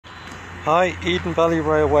Hi, Eden Valley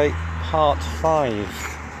Railway Part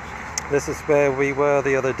 5. This is where we were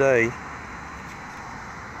the other day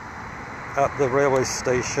at the railway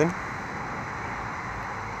station.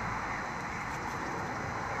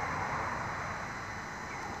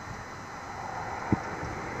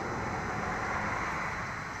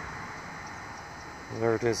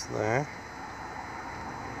 There it is there.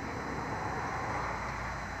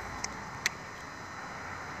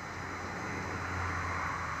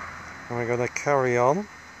 And we're going to carry on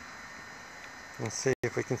and see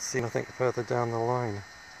if we can see anything further down the line.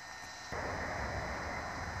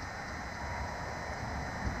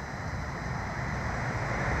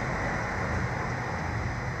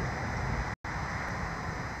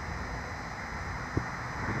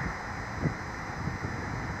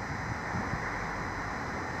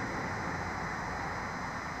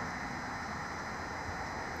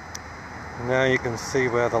 Now you can see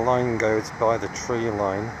where the line goes by the tree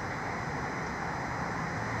line.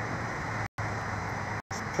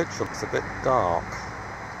 This picture looks a bit dark.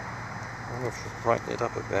 I wonder if I should brighten it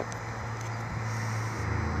up a bit.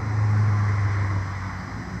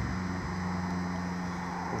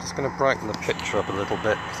 I'm just going to brighten the picture up a little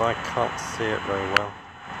bit because I can't see it very well.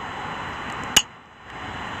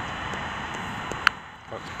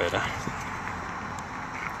 That's better.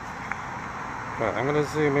 Right, I'm going to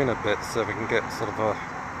zoom in a bit so we can get sort of a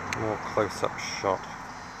more close-up shot.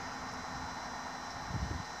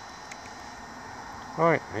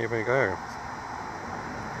 Right, here we go.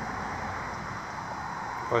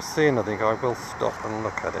 If I see anything, I will stop and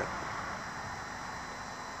look at it.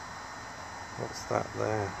 What's that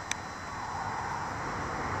there?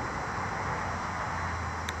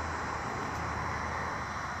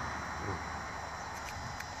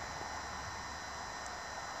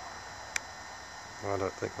 I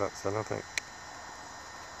don't think that's anything.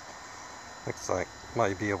 Looks like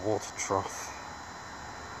maybe a water trough.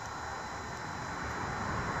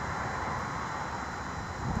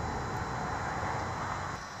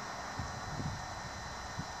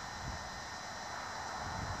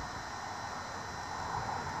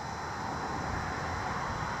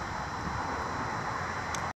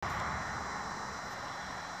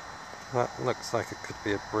 That looks like it could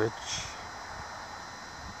be a bridge.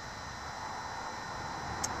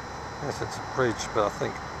 Yes, it's a bridge, but I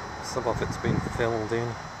think some of it's been filled in.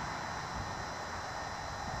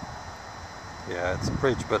 Yeah, it's a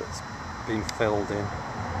bridge, but it's been filled in.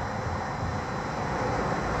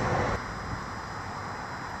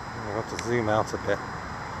 I have to zoom out a bit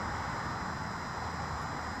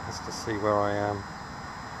just to see where I am.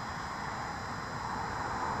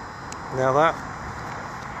 Now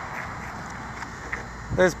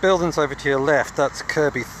those buildings over to your left, that's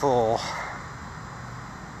Kirby Thor.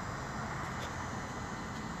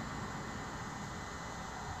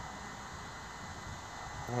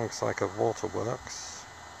 Looks like a waterworks.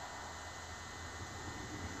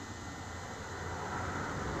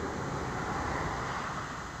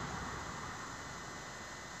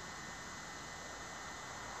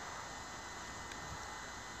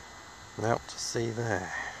 Out to sea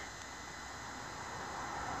there.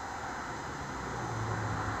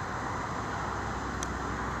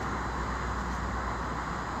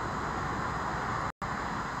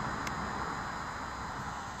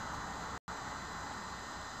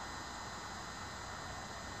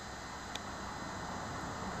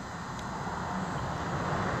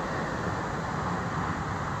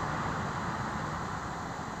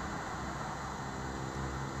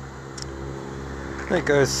 It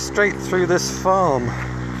goes straight through this farm.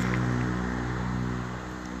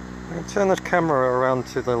 I'll turn the camera around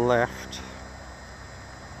to the left.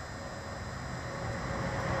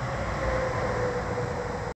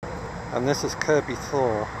 And this is Kirby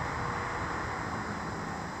Thor.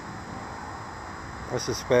 This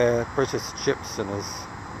is where British Gypsum is.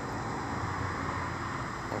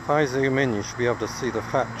 If I zoom in, you should be able to see the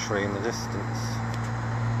factory in the distance.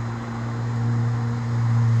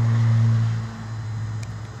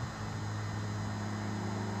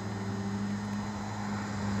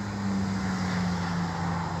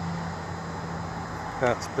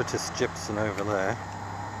 That's British Gypsum over there.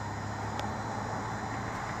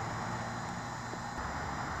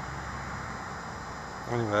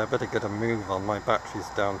 Anyway, I better get a move on. My battery's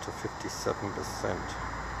down to 57%.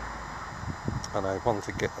 And I want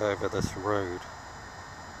to get over this road.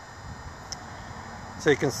 So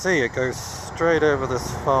you can see it goes straight over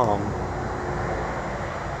this farm.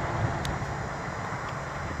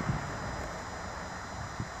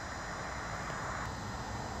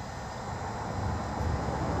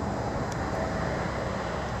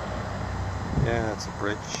 Yeah, it's a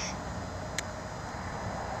bridge.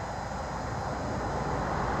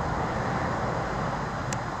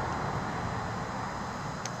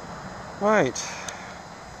 Right,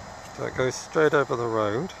 so it goes straight over the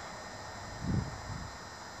road.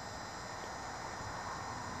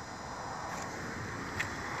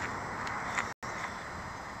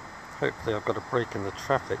 Hopefully I've got a break in the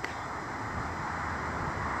traffic.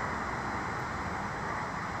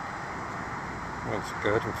 That's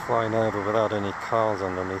good, I'm flying over without any cars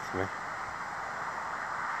underneath me.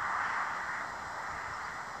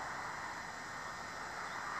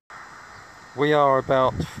 We are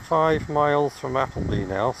about 5 miles from Appleby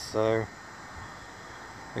now, so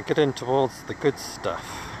we're getting towards the good stuff.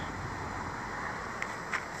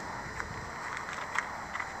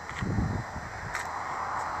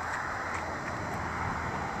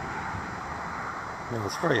 Now,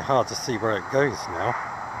 it's very hard to see where it goes now.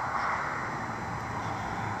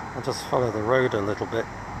 I'll just follow the road a little bit.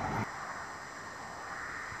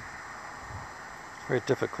 It's very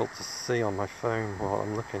difficult to see on my phone what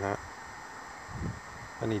I'm looking at.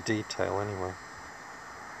 Any detail anyway.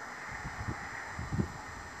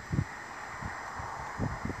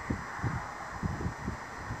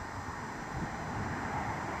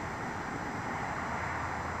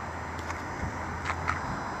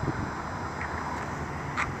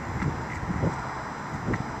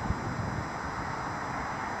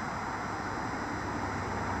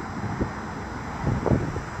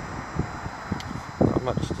 Not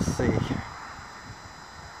much to see.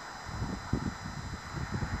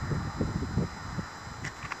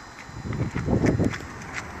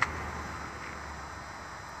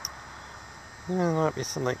 Yeah, there might be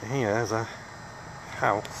something here. There's a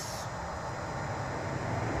house.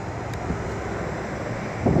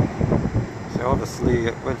 So obviously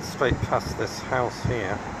it went straight past this house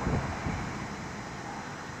here.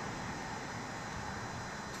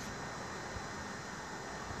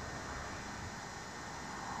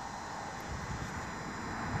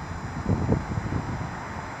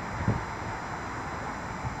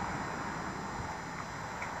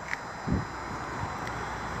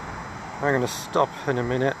 I'm going to stop in a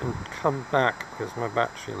minute and come back because my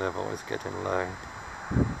battery level is getting low.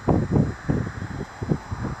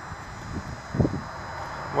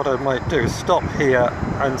 What I might do is stop here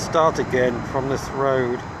and start again from this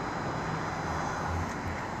road.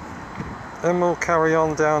 Then we'll carry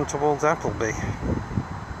on down towards Appleby.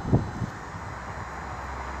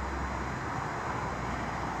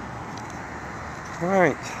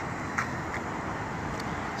 Right.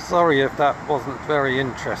 Sorry if that wasn't very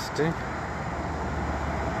interesting.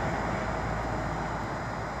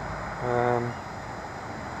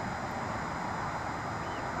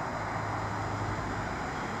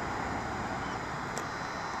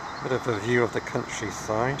 Bit of a view of the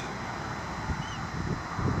countryside.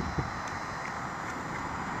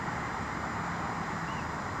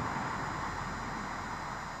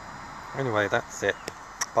 Anyway, that's it.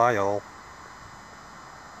 Bye all.